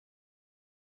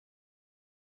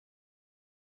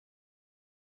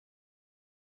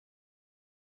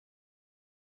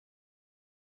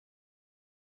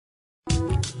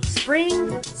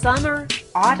Spring, summer,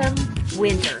 autumn,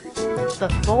 winter. The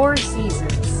 4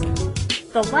 seasons.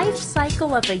 The life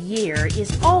cycle of a year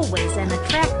is always an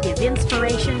attractive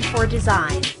inspiration for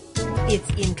design. It's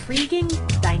intriguing,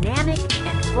 dynamic,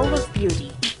 and full of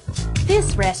beauty.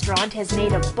 This restaurant has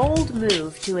made a bold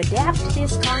move to adapt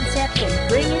this concept and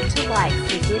bring it to life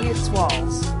within its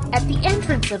walls. At the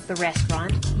entrance of the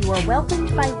restaurant, you are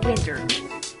welcomed by winter.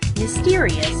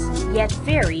 Mysterious, yet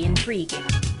very intriguing.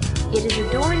 It is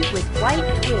adorned with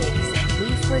white twigs and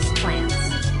leafless plants.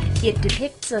 It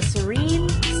depicts a serene,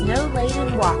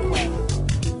 snow-laden walkway.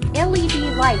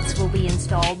 LED lights will be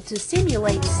installed to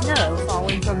simulate snow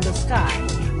falling from the sky.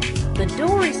 The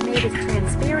door is made of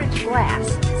transparent glass,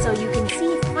 so you can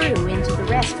see through into the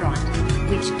restaurant,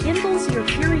 which kindles your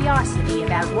curiosity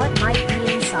about what might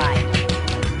be inside.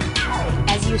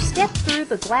 As you step through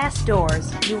the glass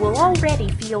doors, you will already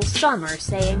feel summer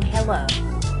saying hello.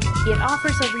 It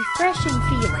offers a refreshing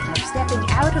feeling of stepping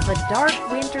out of a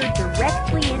dark winter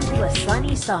directly into a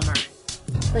sunny summer.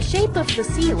 The shape of the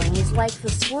ceiling is like the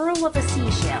swirl of a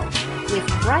seashell, with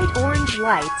bright orange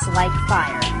lights like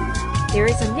fire. There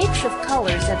is a mix of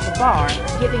colors at the bar,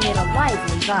 giving it a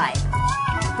lively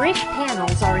vibe. Brick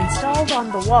panels are installed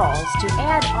on the walls to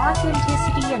add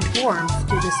authenticity and warmth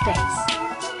to the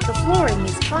space. The flooring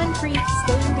is concrete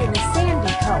stained in a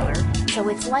sandy color, so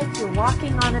it's like you're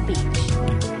walking on a beach.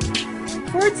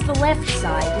 Towards the left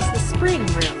side is the spring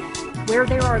room, where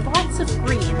there are lots of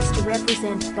greens to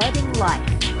represent budding life.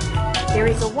 There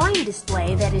is a wine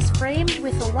display that is framed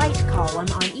with a light column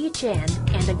on each end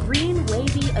and a green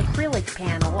wavy acrylic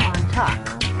panel on top.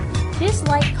 This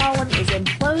light column is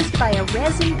enclosed by a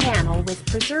resin panel with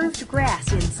preserved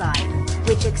grass inside,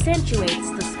 which accentuates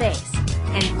the space,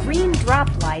 and green drop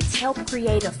lights help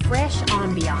create a fresh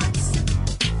ambiance.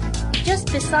 Just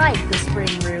beside the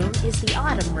spring room is the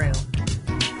autumn room.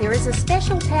 There is a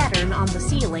special pattern on the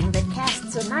ceiling that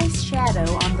casts a nice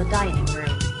shadow on the dining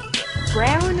room.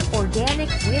 Brown, organic,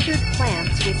 withered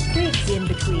plants with twigs in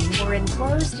between were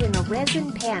enclosed in a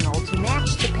resin panel to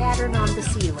match the pattern on the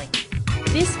ceiling.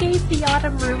 This gave the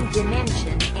autumn room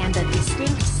dimension and a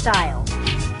distinct style.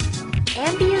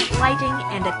 Ambient lighting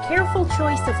and a careful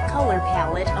choice of color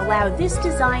palette allowed this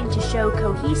design to show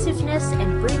cohesiveness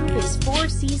and bring this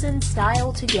 4-season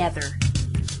style together.